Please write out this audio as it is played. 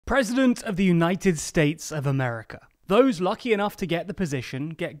President of the United States of America. Those lucky enough to get the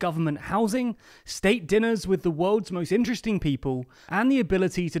position get government housing, state dinners with the world's most interesting people, and the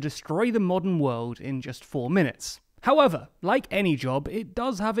ability to destroy the modern world in just 4 minutes. However, like any job, it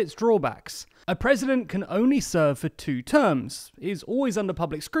does have its drawbacks. A president can only serve for 2 terms, is always under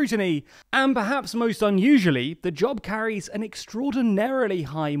public scrutiny, and perhaps most unusually, the job carries an extraordinarily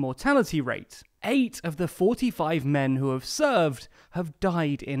high mortality rate. 8 of the 45 men who have served have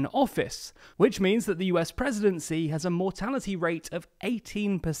died in office, which means that the US presidency has a mortality rate of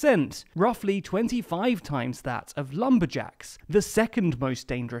 18%, roughly 25 times that of lumberjacks, the second most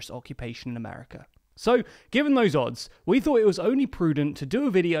dangerous occupation in America. So, given those odds, we thought it was only prudent to do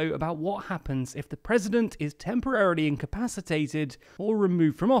a video about what happens if the president is temporarily incapacitated or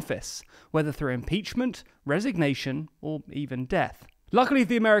removed from office, whether through impeachment, resignation, or even death. Luckily for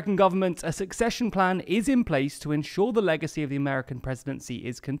the American government, a succession plan is in place to ensure the legacy of the American presidency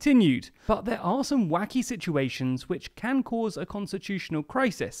is continued, but there are some wacky situations which can cause a constitutional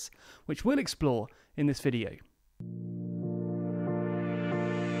crisis, which we'll explore in this video.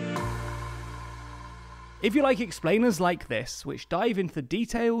 If you like explainers like this, which dive into the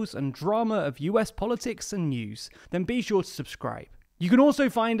details and drama of US politics and news, then be sure to subscribe. You can also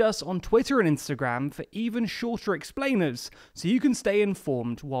find us on Twitter and Instagram for even shorter explainers, so you can stay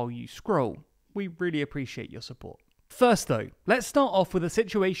informed while you scroll. We really appreciate your support. First though, let's start off with a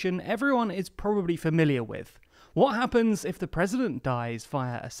situation everyone is probably familiar with. What happens if the president dies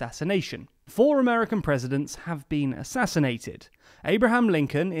via assassination? 4 American presidents have been assassinated. Abraham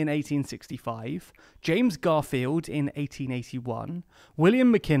Lincoln in 1865, James Garfield in 1881, William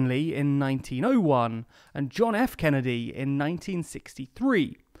McKinley in 1901, and John F. Kennedy in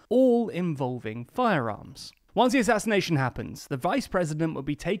 1963, all involving firearms. Once the assassination happens, the vice president will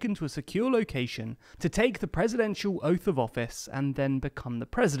be taken to a secure location to take the presidential oath of office and then become the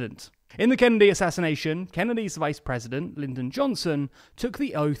president. In the Kennedy assassination, Kennedy's vice president, Lyndon Johnson, took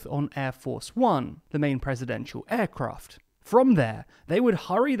the oath on Air Force One, the main presidential aircraft. From there, they would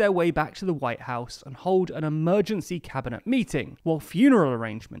hurry their way back to the White House and hold an emergency cabinet meeting, while funeral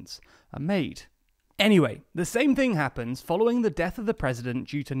arrangements are made. Anyway, the same thing happens following the death of the president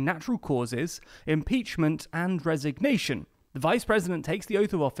due to natural causes, impeachment, and resignation. The vice president takes the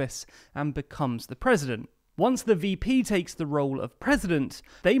oath of office and becomes the president. Once the VP takes the role of president,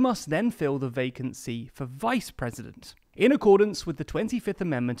 they must then fill the vacancy for vice president. In accordance with the 25th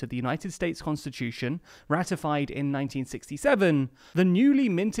Amendment of the United States Constitution, ratified in 1967, the newly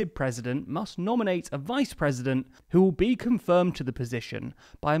minted president must nominate a vice president who will be confirmed to the position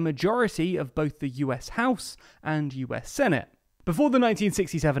by a majority of both the US House and US Senate. Before the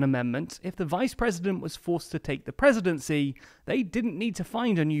 1967 amendment, if the vice president was forced to take the presidency, they didn't need to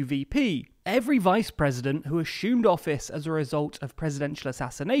find a new VP. Every vice president who assumed office as a result of presidential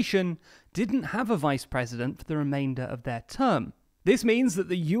assassination didn't have a vice president for the remainder of their term. This means that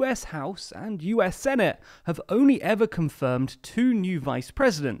the US House and US Senate have only ever confirmed 2 new vice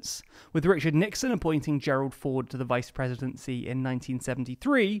presidents, with Richard Nixon appointing Gerald Ford to the vice presidency in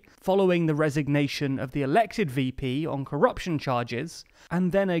 1973, following the resignation of the elected VP on corruption charges,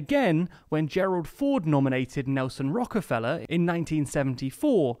 and then again when Gerald Ford nominated Nelson Rockefeller in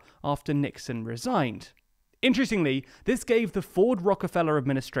 1974 after Nixon resigned. Interestingly, this gave the Ford-Rockefeller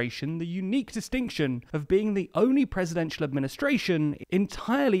administration the unique distinction of being the only presidential administration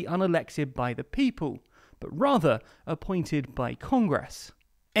entirely unelected by the people, but rather appointed by Congress.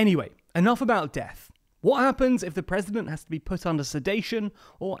 Anyway, enough about death. What happens if the president has to be put under sedation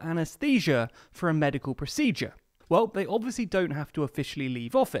or anesthesia for a medical procedure? Well, they obviously don't have to officially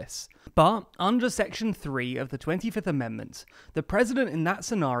leave office. But under Section 3 of the 25th Amendment, the president in that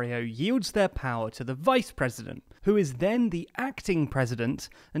scenario yields their power to the vice president, who is then the acting president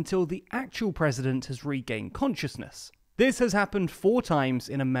until the actual president has regained consciousness. This has happened 4 times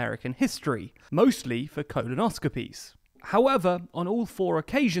in American history, mostly for colonoscopies. However, on all 4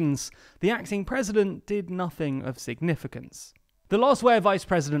 occasions, the acting president did nothing of significance. The last way a vice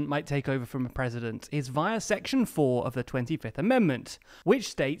president might take over from a president is via Section 4 of the 25th Amendment, which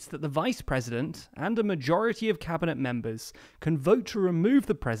states that the vice president and a majority of cabinet members can vote to remove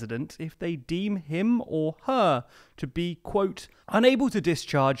the president if they deem him or her to be, quote, unable to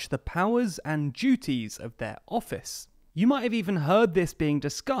discharge the powers and duties of their office. You might have even heard this being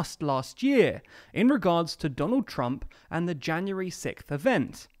discussed last year in regards to Donald Trump and the January 6th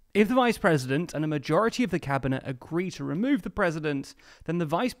event. If the vice president and a majority of the cabinet agree to remove the president, then the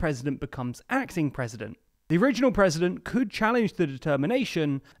vice president becomes acting president. The original president could challenge the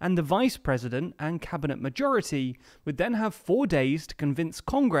determination, and the vice president and cabinet majority would then have 4 days to convince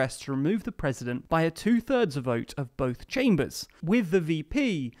Congress to remove the president by a 2/3 vote of both chambers, with the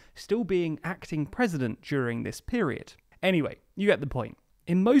VP still being acting president during this period. Anyway, you get the point.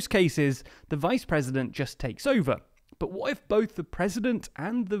 In most cases, the vice president just takes over. But what if both the president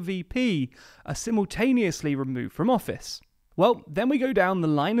and the VP are simultaneously removed from office? Well, then we go down the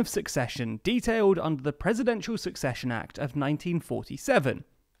line of succession detailed under the Presidential Succession Act of 1947.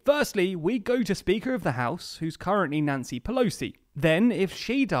 Firstly, we go to Speaker of the House, who's currently Nancy Pelosi. Then, if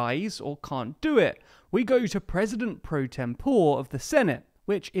she dies or can't do it, we go to President pro tempore of the Senate,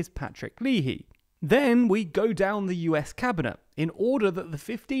 which is Patrick Leahy. Then we go down the US cabinet, in order that the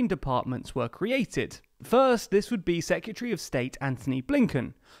 15 departments were created. First, this would be Secretary of State Antony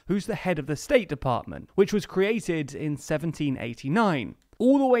Blinken, who's the head of the State Department, which was created in 1789,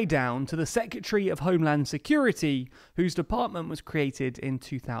 all the way down to the Secretary of Homeland Security, whose department was created in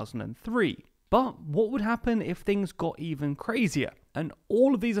 2003. But what would happen if things got even crazier, and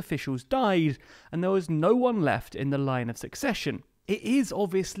all of these officials died, and there was no one left in the line of succession? It is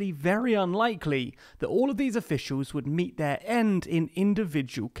obviously very unlikely that all of these officials would meet their end in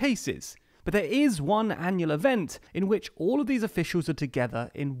individual cases. But there is one annual event in which all of these officials are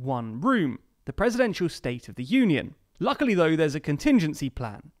together in one room, the Presidential State of the Union. Luckily though, there's a contingency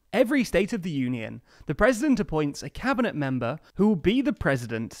plan. Every State of the Union, the President appoints a cabinet member who will be the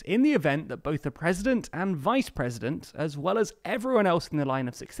President in the event that both the President and Vice President, as well as everyone else in the line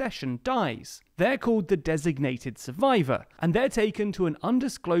of succession, dies. They're called the designated survivor, and they're taken to an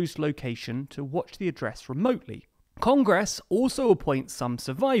undisclosed location to watch the address remotely. Congress also appoints some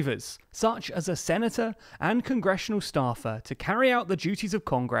survivors, such as a senator and congressional staffer, to carry out the duties of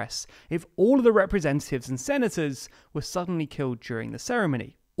Congress if all of the representatives and senators were suddenly killed during the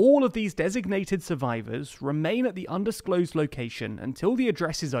ceremony. All of these designated survivors remain at the undisclosed location until the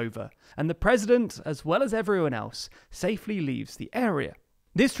address is over, and the president, as well as everyone else, safely leaves the area.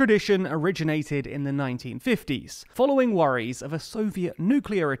 This tradition originated in the 1950s, following worries of a Soviet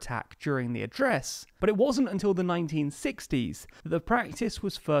nuclear attack during the address, but it wasn't until the 1960s that the practice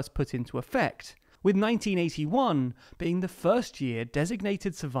was first put into effect, with 1981 being the first year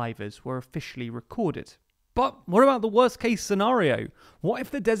designated survivors were officially recorded. But what about the worst case scenario? What if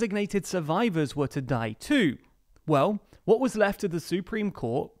the designated survivors were to die too? Well, what was left of the Supreme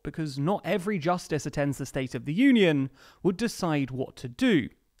Court, because not every justice attends the State of the Union, would decide what to do.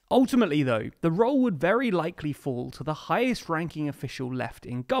 Ultimately though, the role would very likely fall to the highest ranking official left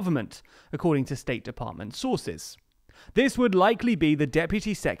in government, according to State Department sources. This would likely be the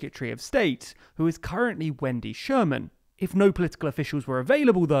Deputy Secretary of State, who is currently Wendy Sherman. If no political officials were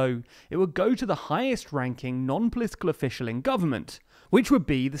available though, it would go to the highest ranking non-political official in government, which would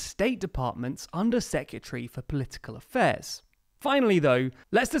be the State Department's Undersecretary for Political Affairs. Finally though,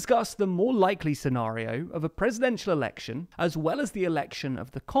 let's discuss the more likely scenario of a presidential election, as well as the election of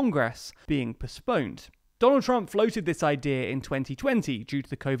the Congress, being postponed. Donald Trump floated this idea in 2020 due to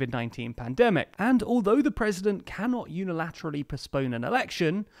the COVID-19 pandemic, and although the president cannot unilaterally postpone an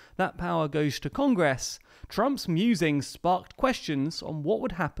election, that power goes to Congress, Trump's musings sparked questions on what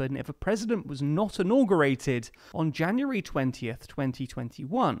would happen if a president was not inaugurated on January 20th,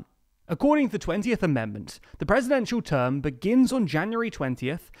 2021. According to the 20th Amendment, the presidential term begins on January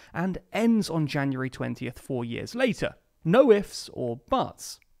 20th and ends on January 20th 4 years later. No ifs or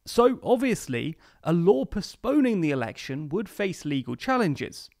buts. So, obviously, a law postponing the election would face legal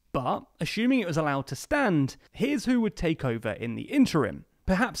challenges. But, assuming it was allowed to stand, here's who would take over in the interim.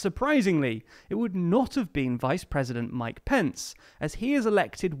 Perhaps surprisingly, it would not have been Vice President Mike Pence, as he is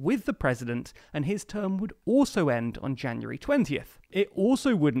elected with the president and his term would also end on January 20th. It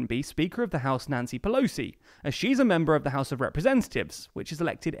also wouldn't be Speaker of the House Nancy Pelosi, as she's a member of the House of Representatives, which is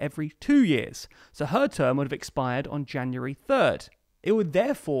elected every 2 years, so her term would have expired on January 3rd. It would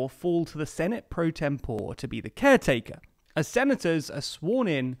therefore fall to the Senate pro tempore to be the caretaker, as senators are sworn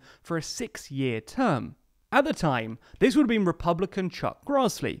in for a 6-year term. At the time, this would have been Republican Chuck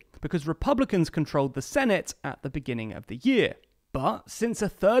Grassley, because Republicans controlled the Senate at the beginning of the year. But since a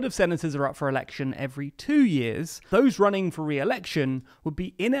third of senators are up for election every 2 years, those running for re-election would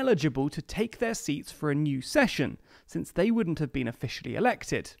be ineligible to take their seats for a new session, since they wouldn't have been officially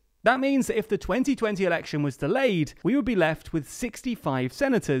elected. That means that if the 2020 election was delayed, we would be left with 65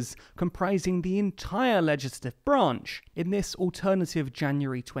 senators comprising the entire legislative branch in this alternative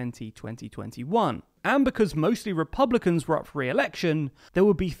January 20, 2021. And because mostly Republicans were up for re-election, there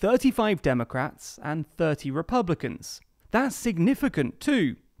would be 35 Democrats and 30 Republicans. That's significant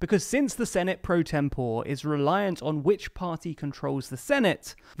too, Because since the Senate pro tempore is reliant on which party controls the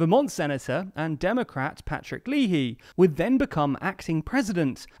Senate, Vermont Senator and Democrat Patrick Leahy would then become acting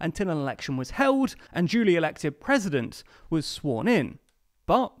president until an election was held and duly elected president was sworn in.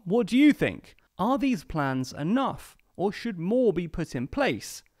 But what do you think? Are these plans enough, or should more be put in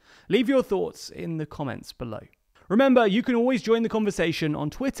place? Leave your thoughts in the comments below. Remember, you can always join the conversation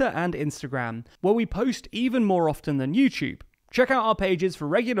on Twitter and Instagram, where we post even more often than YouTube. Check out our pages for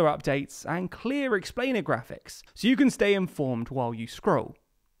regular updates and clear explainer graphics, so you can stay informed while you scroll.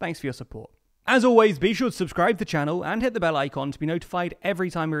 Thanks for your support. As always, be sure to subscribe to the channel and hit the bell icon to be notified every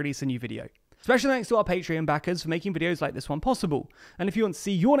time we release a new video. Special thanks to our Patreon backers for making videos like this one possible. And if you want to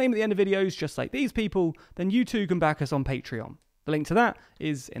see your name at the end of videos just like these people, then you too can back us on Patreon. The link to that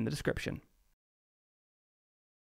is in the description.